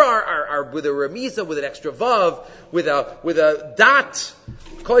Torah are with a remiza, with an extra vav, with a dot.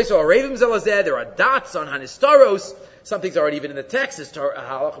 There are dots on Hanistaros. Some things aren't even in the text. It's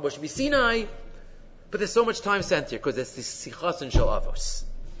halacha Moshe Sinai. But there's so much time spent here because it's the sichasan shel avos.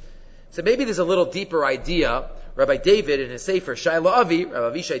 So maybe there's a little deeper idea. Rabbi David in his Sefer Shaila Avi,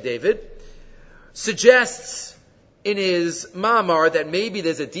 Rabbi Avishai David, suggests in his Mamar that maybe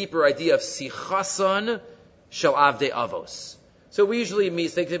there's a deeper idea of sichasan shel avdei avos. So we usually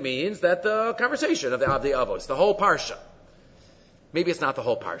think it means that the conversation of the avdei avos, the whole parsha. Maybe it's not the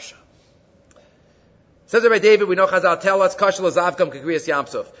whole parsha. Says Rabbi David, we know Chazal tell us, Kashal Azavkam Kagriyas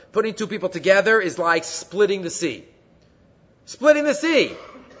Yamsuf. Putting two people together is like splitting the sea. Splitting the sea.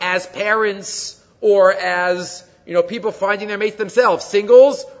 As parents, or as, people finding their mates themselves.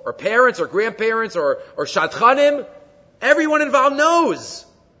 Singles, or parents, or grandparents, or shadchanim. Everyone involved knows.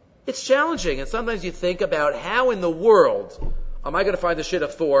 It's challenging. And sometimes you think about how in the world am I going to find the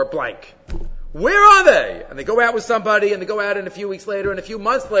shidduch for blank? Where are they? And they go out with somebody, and they go out in a few weeks later, and a few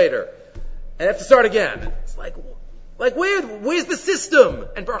months later, and they have to start again. It's like where's the system?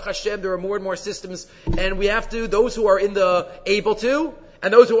 And Baruch Hashem, there are more and more systems, and we have to, those who are able to,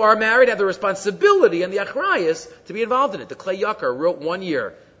 and those who are married have the responsibility and the achrayus to be involved in it. The Klei Yakar wrote 1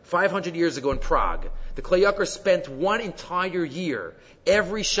 year, 500 years ago in Prague. The Klei Yakar spent one entire year,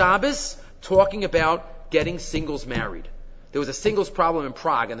 every Shabbos, talking about getting singles married. There was a singles problem in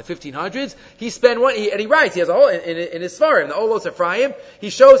Prague in the 1500s. He spent and he writes, he has a whole, in his Svarim, the Olos Ephraim, he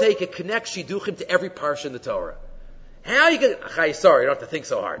shows how you can connect Shidduchim to every parsha in the Torah. How you can, Chayei Sarah, you don't have to think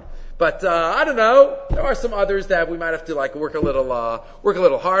so hard. But, I don't know, there are some others that we might have to work a little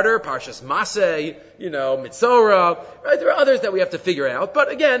harder. Parshas Maseh, Mitzorah, right? There are others that we have to figure out. But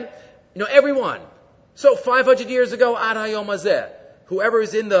again, everyone. So 500 years ago, Ad Hayom Hazeh, whoever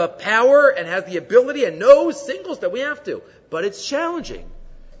is in the power and has the ability and knows singles that we have to. But it's challenging.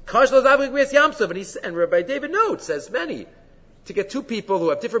 And Rabbi David notes, says many, to get two people who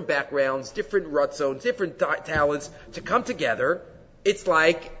have different backgrounds, different rutzones, different talents to come together, it's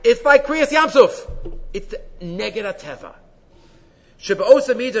like Kriyas Yamsuf. It's the Neged HaTeva.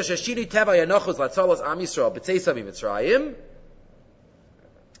 Sheba'osa midah sheshini teva yanochus latzolos Am Yisrael b'tzeisa miMitzrayim.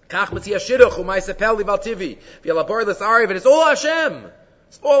 Kach Matzia Shidduch u'Maiseh Lival Tivi v'Yalabor L'Sariv, and it's all Hashem.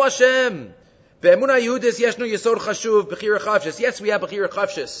 It's all Hashem. Be'emunah Yehudis yeshnu Yesod Chashuv b'chir chavshis. Yes, we have b'chir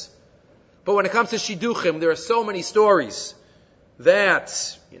chavshis. But when it comes to Shidduchim, there are so many stories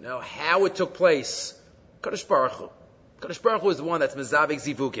that, how it took place. Kadosh Baruch Hu. Kadosh Baruch Hu is the one that's mezavik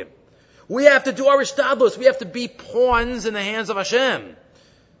zivukim. We have to do our ishtadlus. We have to be pawns in the hands of Hashem.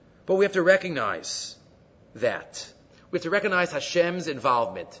 But we have to recognize that. We have to recognize Hashem's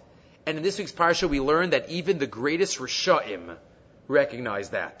involvement. And in this week's parsha, we learned that even the greatest Risha'im recognize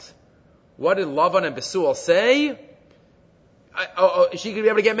that. What did Lavan and Besuel say? Is she going to be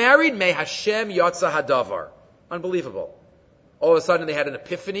able to get married? May Hashem yatsa hadavar. Unbelievable. All of a sudden they had an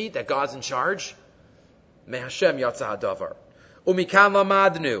epiphany that God's in charge. May Hashem yatsa hadavar. Umikan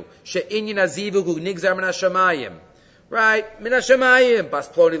lamadnu she'inyin azivu hu nigzar min hashamayim. Right? Min hashamayim. Bas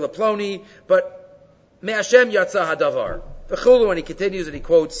ploni laploni. But May Hashem yatsa hadavar. V'chulu, and he continues and he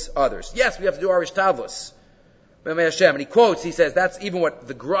quotes others. Yes, we have to do our ishtadlus. May Hashem. And he quotes, he says, that's even what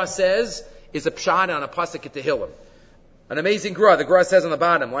the Gra says, is a pshat on a pasuk in Tehillim. An amazing Gra. The Gra says on the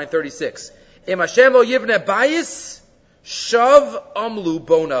bottom, line 36, Im Hashem lo yivne bayis, shav amlu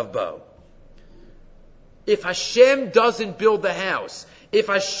bonav bo. If Hashem doesn't build the house, if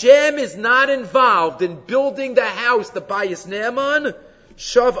Hashem is not involved in building the house, the bayis ne'eman,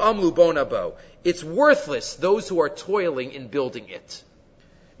 shav amlu bonav bo. It's worthless, those who are toiling in building it.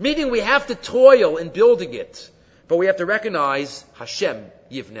 Meaning we have to toil in building it, but we have to recognize Hashem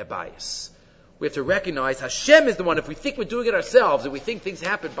yivne bayis. We have to recognize Hashem is the one. If we think we're doing it ourselves, if we think things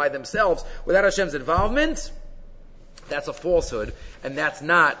happen by themselves without Hashem's involvement, that's a falsehood, and that's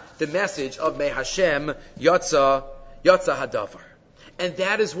not the message of May Hashem yatsa hadavar. And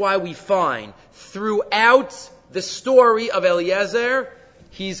that is why we find throughout the story of Eliezer,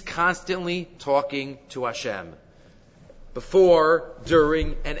 he's constantly talking to Hashem. Before,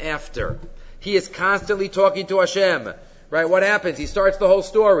 during, and after. He is constantly talking to Hashem. Right? What happens? He starts the whole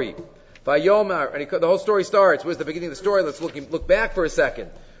story. Vayomar, and the whole story starts. Where's the beginning of the story? Let's look back for a second.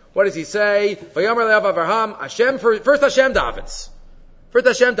 What does he say? Vayomar le'av Avraham, Hashem, first Hashem davens. First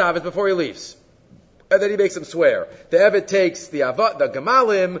Hashem davens before he leaves. And then he makes him swear. The Eved takes the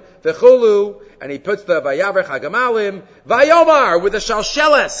Gemalim, the Chulu, and he puts the Vayavrech HaGemalim, Vayomar, with the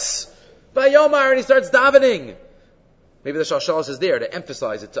Shalsheles. Vayomar, and he starts davening. Maybe the Shalsheles is there to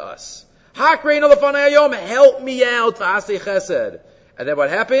emphasize it to us. Hakrein Olafanei Hayom, help me out, V'asei Chesed. And then what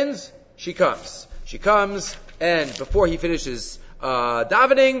happens? She comes, and before he finishes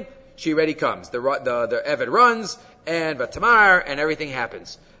davening, she already comes. The Eved runs, and Vatamar, and everything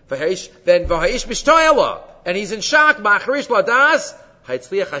happens. Then Vaha'ish Mishtoyela, and he's in shock. Ma'acharish Ladas,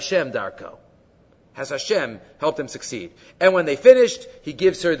 Haitzliach Hashem Darko. Has Hashem helped him succeed? And when they finished, he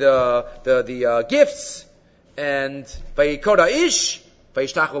gives her the gifts, and Vayikoda Ish,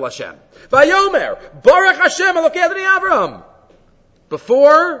 Vayishtachul Hashem. Vayomer, Baruch Hashem Elokei Adonai Avram.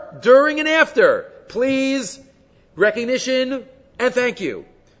 Before, during, and after. Please, recognition, and thank you.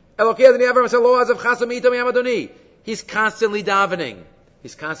 Elokei Adonai Avram Salo Azav Chasam Itam Yam Adoni. He's constantly davening.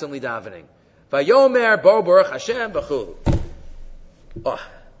 Vayomer Bo Baruch Hashem B'chulu. Oh.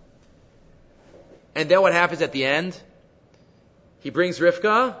 And then what happens at the end? He brings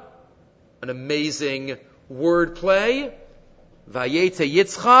Rivka, an amazing wordplay. Vayetze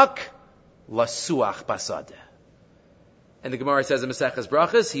Yitzchak Lasuach Basadeh. And the Gemara says in Maseches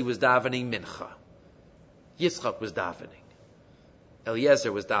Brachas, he was davening mincha. Yitzchak was davening.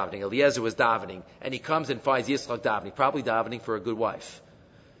 Eliezer was davening. And he comes and finds Yitzchak davening. Probably davening for a good wife.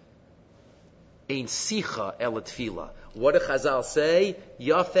 Ein sicha el tefila. What did Chazal say?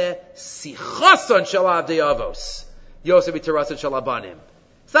 Yafeh sichason shel avdei avos. Yosef b'terasan shel abanim.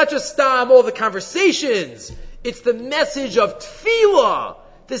 It's not just all the conversations. It's the message of tefillah.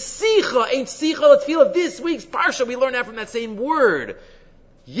 The sicha, ein sicha el tefila. This week's parsha, we learn that from that same word.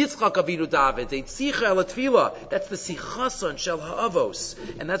 Yitzchak Avinu David, Eitzicha El Tefillah. That's the Sichason Shel Ha'avos.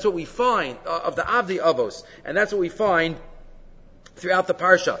 And that's what we find, of the Avdi Avos. And that's what we find throughout the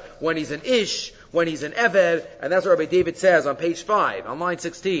Parsha. When he's an Ish, when he's an Eved, and that's what Rabbi David says on page 5, on line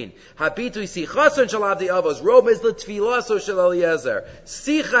 16. Habitu Sichason Shel Avdi Avos, Romez LeTfilaso Shel Eliezer.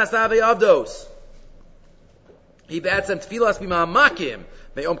 Sichas Avdi Avdos. He bats them Tfilas B'ma'amakim.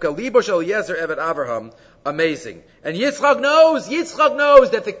 Me'omka Libo Shel Eliezer Eved Avraham. Amazing. And Yitzchak knows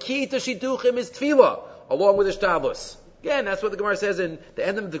that the key to Shidduchim is Tefillah, along with Hishtadlus. Again, that's what the Gemara says in the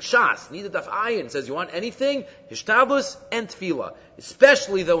end of the Shas. Neither Daf Ayin says you want anything, Hishtadlus and Tefillah.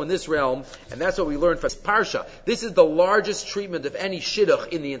 Especially though in this realm, and that's what we learned from Parsha. This is the largest treatment of any Shidduch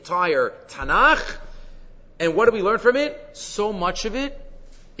in the entire Tanakh. And what do we learn from it? So much of it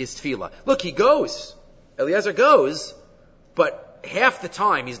is Tefillah. Look, he goes. Eliezer goes, but half the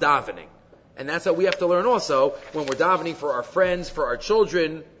time he's davening. And that's what we have to learn also when we're davening for our friends, for our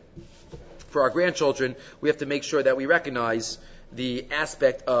children, for our grandchildren. We have to make sure that we recognize the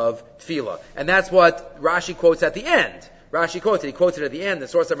aspect of tefillah. And that's what Rashi quotes at the end. Rashi quotes it. He quotes it at the end in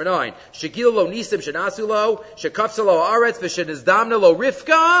source number 9. Shegila lo nisim shenasu lo, shekafsa lo haaretz, v'shenizdamna lo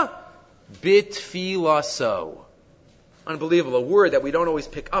rivka, bitfilah so. Unbelievable. A word that we don't always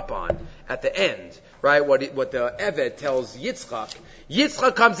pick up on at the end. Right? What the Eved tells Yitzchak.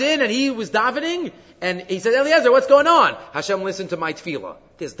 Yitzchak comes in and he was davening and he said, Eliezer, what's going on? Hashem, listen to my tefillah.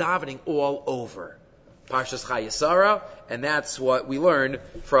 There's davening all over. Parshas Chayei Sarah, and that's what we learn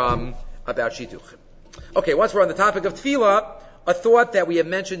from about Shidduchim. Okay, once we're on the topic of tefillah, a thought that we have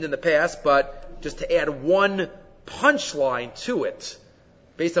mentioned in the past, but just to add one punchline to it,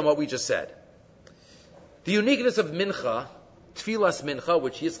 based on what we just said. The uniqueness of Mincha, Tfilas Mincha,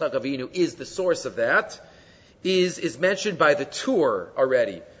 which Yitzchak Avinu is the source of that, is mentioned by the Tur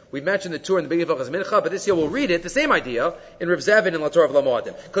already. We've mentioned the Tur in the beginning of Hilchos Mincha, but this year we'll read it, the same idea, in Rav Zevin in La Torah of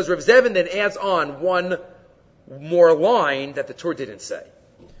Lamodim. Because Rav Zevin then adds on one more line that the Tur didn't say.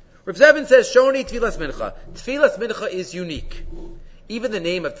 Rav Zevin says, Shoni Tfilas Mincha. Tfilas Mincha is unique. Even the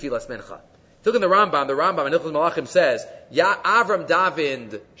name of Tfilas Mincha. Look in the Rambam in Hilchos Malachim says, Avram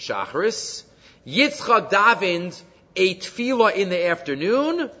davened Shachris, Yitzchak davened a tefillah in the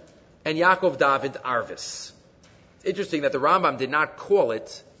afternoon, and Yaakov davened Arvis. It's interesting that the Rambam did not call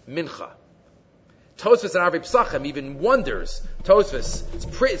it Mincha. Tosfos and Arvi Psachim even wonders. Tosfos,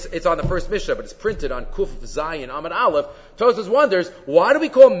 it's on the first Mishnah, but it's printed on Kuf Zayin Amud Aleph. Tosfos wonders, why do we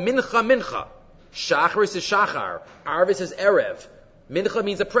call Mincha Mincha? Shacharis is Shachar, Arvis is Erev. Mincha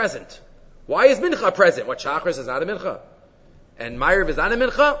means a present. Why is Mincha a present? What, Shacharis is not a Mincha? And Ma'ariv is not a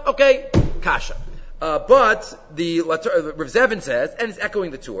Mincha? Okay, Kasha. But the Rav Zevin says, and it's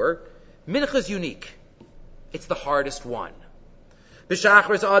echoing the Tur, Mincha is unique. It's the hardest one. In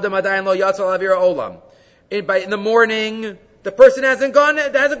the morning, the person hasn't gone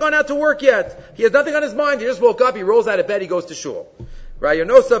out to work yet. He has nothing on his mind. He just woke up. He rolls out of bed. He goes to shul.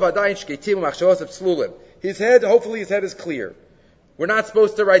 His head, hopefully, his head is clear. We're not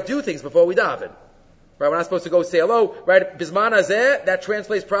supposed to do things before we daven. Right, we're not supposed to go say hello. Right, Bisman Hazeh, that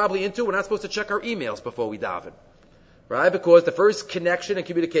translates probably into we're not supposed to check our emails before we daven. Right, because the first connection and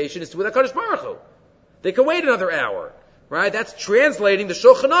communication is with HaKadosh Baruch Hu. They can wait another hour. Right, that's translating the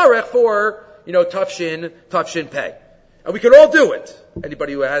Shulchan Aruch for, Tafshin Pei. And we can all do it.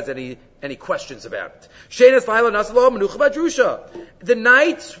 Anybody who has any questions about it. Shenas Laila Nasalo Menucha Badrusha. The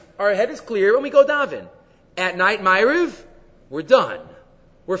night, our head is clear when we go daven. At night, Ma'ariv, we're done.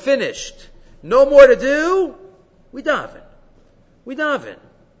 We're finished. No more to do. We daven.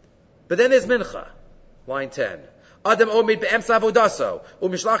 But then there's Mincha. Line 10. Adam omid be'emsa avodaso.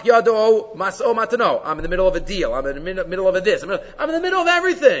 U'mishlach yado mas'o matano. I'm in the middle of a deal. I'm in the middle of a this. I'm in the middle of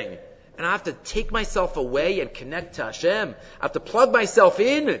everything. And I have to take myself away and connect to Hashem. I have to plug myself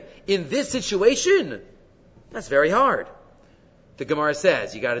in this situation. That's very hard. The Gemara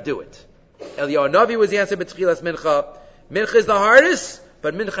says, you got to do it. Eliyahu Navi was the answer, B'tchilas Mincha. Mincha is the hardest,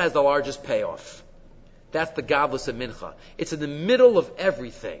 but Mincha has the largest payoff. That's the godless of Mincha. It's in the middle of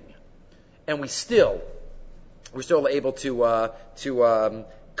everything. And we're still able to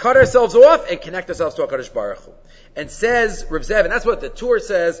cut ourselves off and connect ourselves to HaKadosh Baruch Hu. And says Rav Zevin, that's what the Tur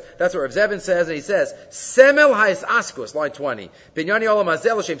says, that's what Rav Zevin says, and he says, Semel ha'es askus, line 20. Binyani olam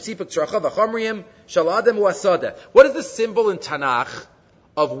hazel l'shem sipuk tzrachav ha'chomriyim shaladem u'asada. What is the symbol in Tanakh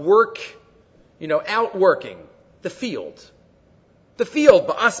of work, outworking? The field.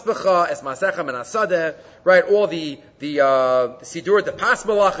 Ba'aspecha, es masecha men asada, right? All the sidur, the pas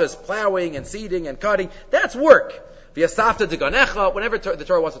malachas, plowing and seeding and cutting. That's work. V'yasafta deganecha. Whenever the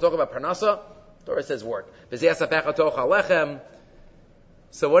Torah wants to talk about parnasa, the Torah says work. V'ziyasafecha tocha lechem.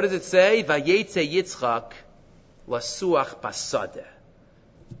 So what does it say? Vayetze Yitzchak lasuach basada.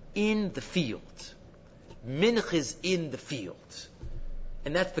 in the field. Mincha is in the field.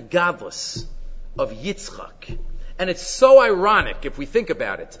 And that's the godless of Yitzchak. And it's so ironic if we think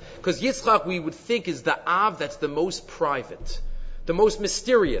about it. Because Yitzchak we would think is the Av that's the most private, the most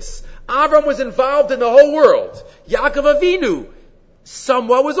mysterious. Avram was involved in the whole world. Yaakov Avinu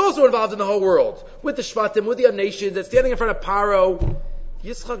somewhat was also involved in the whole world. With the Shvatim, with the other nations, and standing in front of Paro.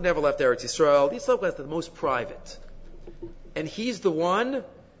 Yitzchak never left Eretz Yisrael. Yitzchak was the most private. And he's the one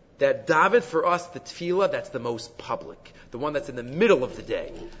that davened for us the tefillah that's the most public. The one that's in the middle of the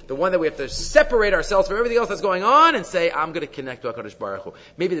day. The one that we have to separate ourselves from everything else that's going on and say, I'm going to connect to HaKadosh Baruch Hu.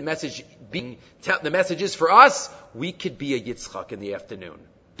 Maybe the message is for us, we could be a Yitzchak in the afternoon.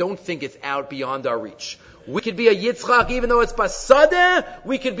 Don't think it's out beyond our reach. We could be a Yitzchak even though it's Basadeh,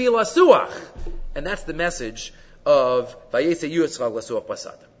 we could be Lasuach. And that's the message of Vayese Yitzchak Lasuach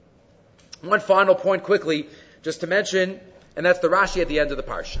Basadeh. One final point quickly, just to mention, and that's the Rashi at the end of the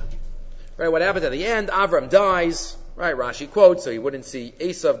parsha. Right, what happens at the end? Avram dies. Right, Rashi quotes, so he wouldn't see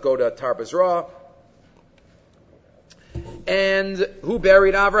Esav go to Tarbas Ra. And who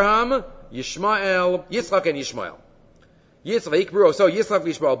buried Avraham? Yishmael, Yitzchak and Yishmael. Yitzchak Ikbro, so Yitzchak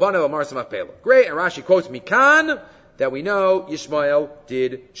Yishmael Banav Amar Samach Pelo. Great, and Rashi quotes Mikan, that we know Yishmael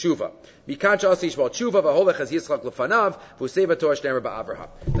did Tshuva. Mikan Shasi Yishmael Tshuva, V'holech as Yitzchak Lefanav, V'useva Torah Shnemer Ba'Avraham.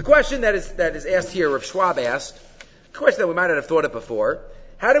 The question that is asked here, Rav Schwab asked, a question that we might not have thought of before.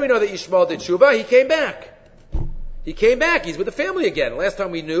 How do we know that Yishmael did Tshuva? He came back. He came back. He's with the family again. Last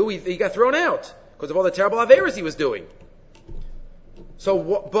time we knew, he got thrown out because of all the terrible averos he was doing.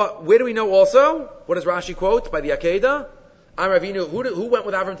 So, but where do we know also? What does Rashi quote by the Akedah? Avinu, who went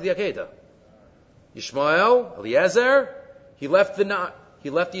with Avram to the Akedah? Yishmael, Eliezer. He left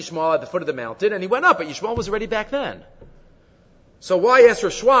Yishmael at the foot of the mountain and he went up, but Yishmael was already back then. So why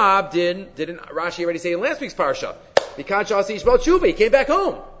Ezra Schwab didn't Rashi already say in last week's parsha? Because Yishmael Tshuva, he came back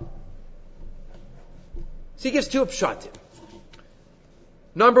home. So he gives two pshatim.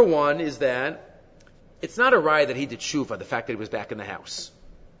 Number one is that it's not a raya that he did tshuva, the fact that he was back in the house.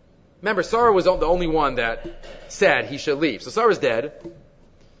 Remember, Sarah was the only one that said he should leave. So Sarah's dead.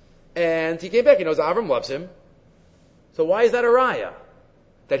 And he came back. He knows Avram loves him. So why is that a raya?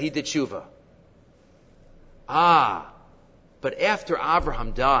 That he did tshuva. But after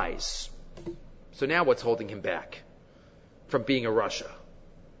Avraham dies, so now what's holding him back from being a Rasha?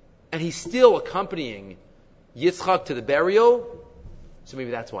 And he's still accompanying Yitzchak to the burial, so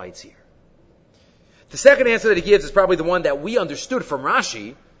maybe that's why it's here. The second answer that he gives is probably the one that we understood from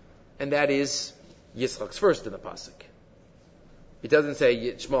Rashi, and that is Yitzchak's first in the pasuk. It doesn't say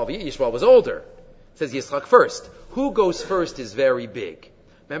Yishmael was older. It says Yitzchak first. Who goes first is very big.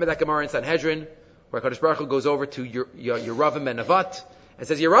 Remember that Gemara in Sanhedrin, where HaKadosh Baruch Hu goes over to Yeravam and Nevat, and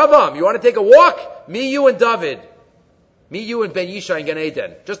says, Yeravam, you want to take a walk? Me, you, and David. Me, you, and Ben Yishai and Gan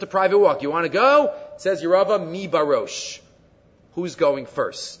Eden. Just a private walk. You want to go? It says Yeravam, mi barosh. Who's going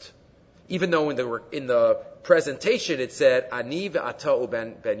first? Even though in the presentation it said, Ani ve'ata'u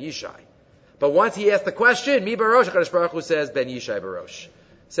ben Yishai. But once he asked the question, mi barosh, HaKadosh Baruch Hu says, Ben Yishai barosh.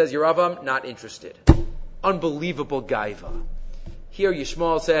 Says Yeravam, not interested. Unbelievable gaiva. Here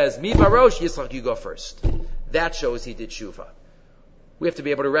Yishmael says, mi barosh, Yitzchak, you go first. That shows he did tshuva. We have to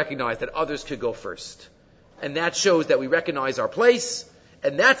be able to recognize that others could go first. And that shows that we recognize our place,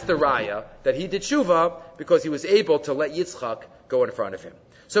 and that's the raya that he did tshuva because he was able to let Yitzchak go in front of him.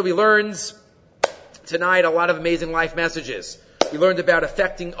 So he learns tonight a lot of amazing life messages. We learned about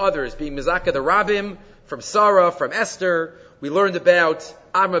affecting others, being mizaka the rabbim, from Sarah, from Esther. We learned about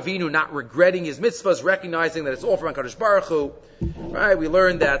Avram Avinu not regretting his mitzvahs, recognizing that it's all from HaKadosh Baruch Hu. Right? We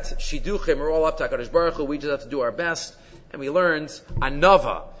learned that Shiduchim are all up to HaKadosh Baruch Hu. We just have to do our best. And we learned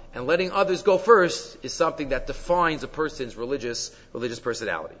Anava, and letting others go first is something that defines a person's religious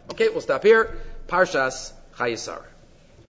personality. Okay, we'll stop here. Parshas Chayei Sarah.